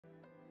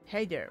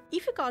Hey there,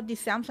 if you got the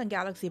Samsung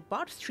Galaxy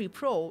Buds 3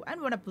 Pro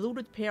and want a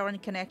Bluetooth pair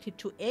and connect it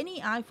to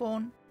any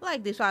iPhone,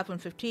 like this iPhone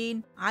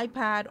 15,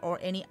 iPad or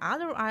any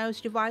other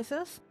iOS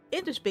devices,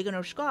 in this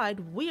beginner's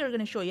guide, we are going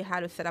to show you how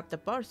to set up the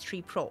Buds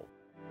 3 Pro.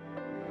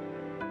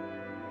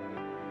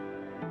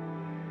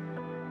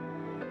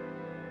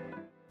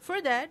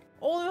 For that,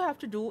 all you have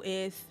to do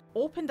is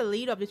open the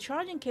lid of the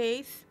charging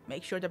case,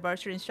 make sure the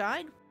buds are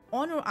inside,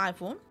 on your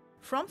iPhone,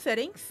 from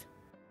Settings,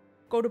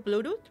 go to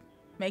Bluetooth,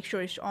 make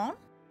sure it's on.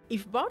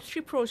 If Buds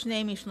 3 Pro's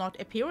name is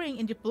not appearing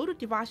in the Bluetooth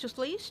devices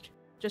list,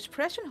 just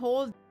press and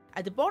hold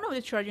at the bottom of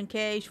the charging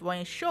case when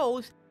it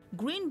shows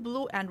green,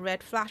 blue and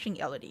red flashing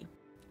LED.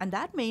 And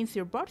that means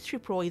your Buds 3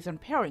 Pro is on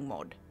pairing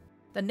mode.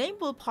 The name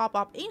will pop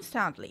up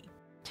instantly.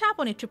 Tap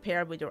on it to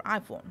pair with your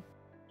iPhone.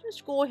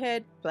 Just go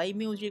ahead, play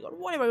music or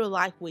whatever you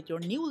like with your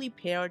newly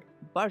paired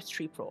Buds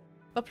 3 Pro.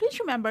 But please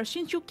remember,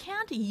 since you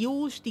can't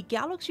use the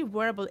Galaxy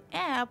Wearable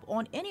app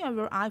on any of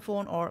your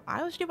iPhone or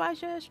iOS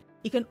devices,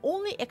 you can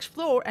only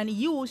explore and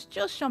use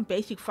just some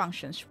basic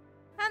functions.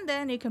 And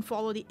then you can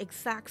follow the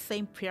exact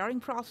same pairing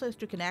process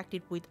to connect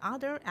it with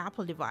other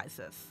Apple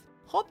devices.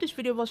 Hope this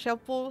video was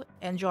helpful.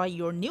 Enjoy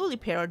your newly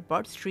paired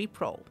Buds 3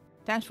 Pro.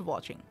 Thanks for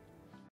watching.